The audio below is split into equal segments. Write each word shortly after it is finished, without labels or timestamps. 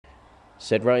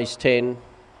Said race 10.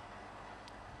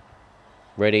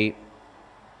 Ready.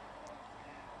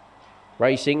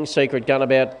 Racing, Secret Gun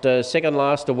about second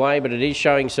last away, but it is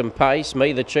showing some pace.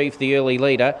 Me the Chief, the early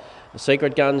leader.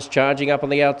 Secret Gun's charging up on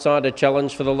the outside to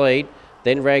challenge for the lead.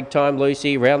 Then Ragtime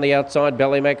Lucy, round the outside,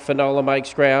 Ballymac Finola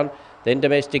makes ground. Then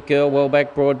Domestic Girl, well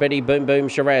back, Broad Betty, Boom Boom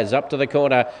Shiraz. Up to the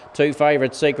corner, two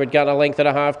favourites, Secret Gun, a length and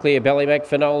a half clear. Ballymac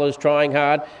Finola's trying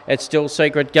hard. It's still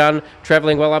Secret Gun,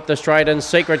 travelling well up the straight, and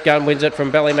Secret Gun wins it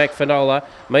from Ballymac Finola.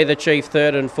 Me the Chief,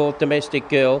 third, and fourth, Domestic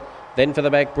Girl. Then for the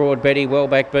back, Broad Betty, well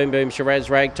back, Boom Boom Shiraz,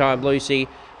 Ragtime Lucy,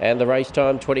 and the race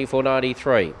time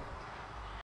 24.93.